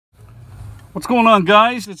What's going on,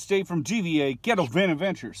 guys? It's Dave from GVA, Ghetto Van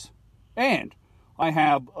Adventures. And I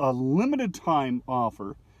have a limited time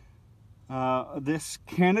offer. This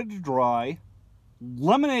Canada Dry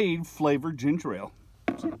lemonade flavored ginger ale.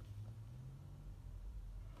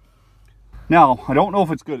 Now, I don't know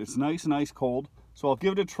if it's good. It's nice and ice cold. So I'll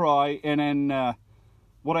give it a try. And then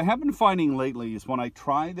what I have been finding lately is when I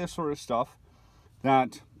try this sort of stuff,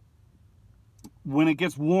 that when it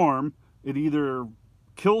gets warm, it either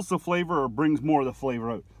kills the flavor or brings more of the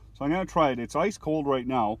flavor out. So I'm going to try it. It's ice cold right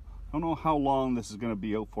now. I don't know how long this is going to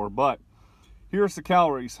be out for, but here's the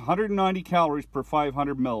calories. 190 calories per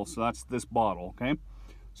 500 mils. So that's this bottle, okay?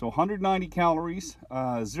 So 190 calories,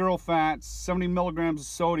 0 fats, 70 milligrams of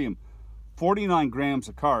sodium, 49 grams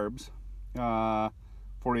of carbs,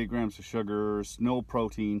 48 grams of sugars, no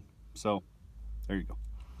protein. So there you go.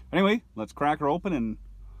 Anyway, let's crack her open and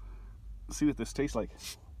see what this tastes like.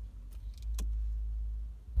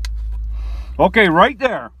 Okay, right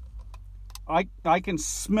there, I can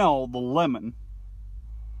smell the lemon.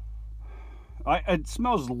 It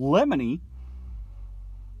smells lemony.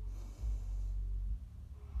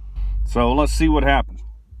 So let's see what happens.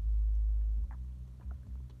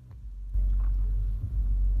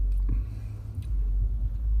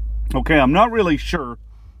 Okay, I'm not really sure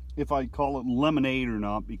if I call it lemonade or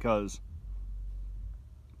not, because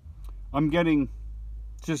I'm getting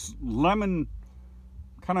just lemon,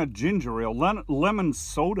 kind of ginger ale, lemon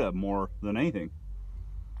soda more than anything.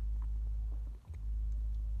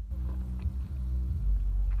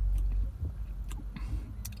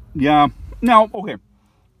 Yeah, now, okay.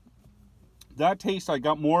 That taste, I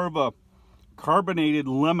got more of a carbonated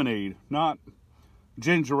lemonade, not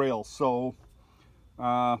ginger ale. So,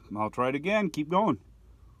 I'll try it again, keep going.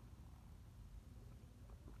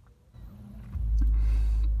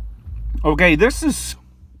 Okay, this is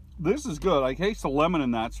good. I taste the lemon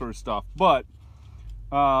and that sort of stuff, but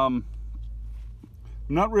I'm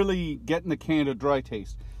not really getting the Canada Dry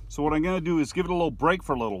taste. So what I'm going to do is give it a little break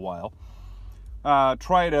for a little while,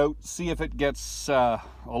 try it out, see if it gets a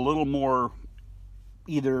little more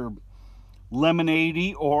either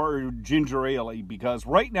lemonade-y or ginger ale-y, because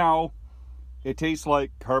right now it tastes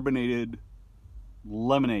like carbonated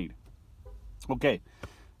lemonade. Okay,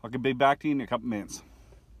 I'll be back to you in a couple minutes.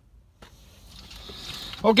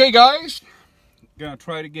 Okay, guys, gonna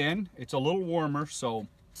try it again. It's a little warmer, so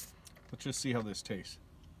let's just see how this tastes.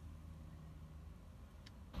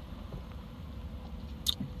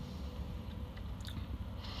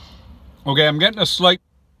 Okay, I'm getting a slight,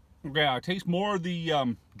 okay, I taste more of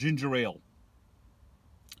the ginger ale.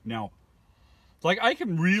 Now, like, I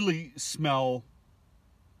can really smell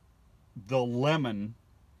the lemon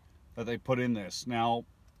that they put in this. Now,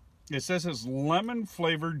 it says it's lemon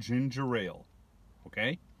flavored ginger ale.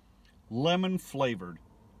 Okay, lemon flavored.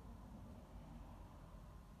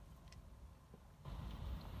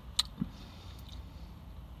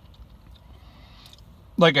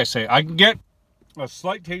 Like I say, I can get a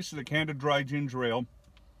slight taste of the Canada Dry ginger ale.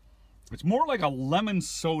 It's more like a lemon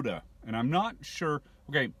soda, and I'm not sure.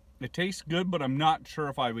 Okay, it tastes good, but I'm not sure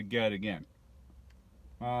if I would get it again.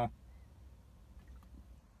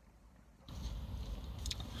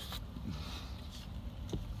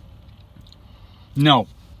 No,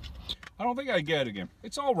 I don't think I get it again.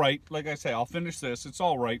 It's all right. Like I say, I'll finish this. It's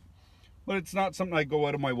all right, but it's not something I go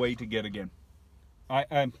out of my way to get again.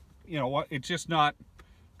 You know what? It's just not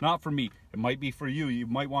for me. It might be for you. You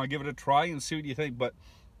might want to give it a try and see what you think. But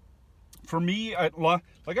for me, I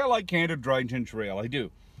like Canada Dry ginger ale. I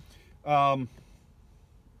do. I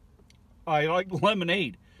like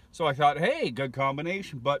lemonade, so I thought, hey, good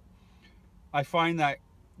combination. But I find that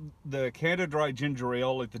the Canada Dry ginger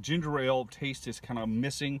ale, like the ginger ale taste is kind of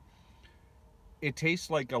missing. It tastes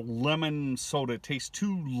like a lemon soda. It tastes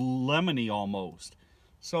too lemony almost.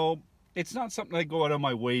 So it's not something I go out of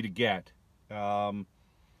my way to get. You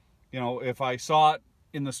know, if I saw it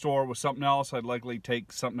in the store with something else, I'd likely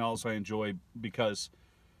take something else I enjoy, because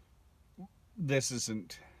this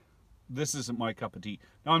isn't my cup of tea.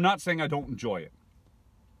 Now, I'm not saying I don't enjoy it.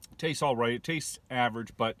 It tastes all right. It tastes average,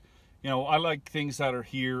 but you know, I like things that are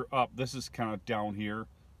here up. This is kind of down here.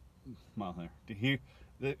 Well, there. Here,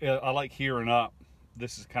 I like here and up.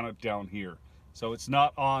 This is kind of down here. So it's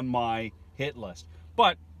not on my hit list.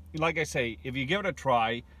 But like I say, if you give it a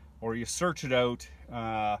try or you search it out,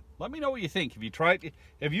 let me know what you think. If you try it,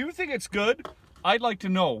 if you think it's good, I'd like to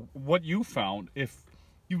know what you found. If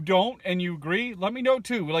you don't and you agree, let me know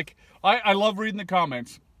too. Like, I love reading the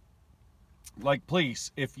comments. Like,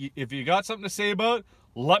 please, if you got something to say about it,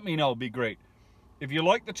 let me know. It'd be great. If you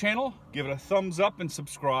like the channel, give it a thumbs up and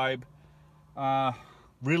subscribe.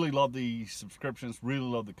 Really love the subscriptions. Really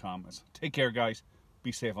love the comments. Take care, guys.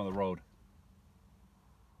 Be safe on the road.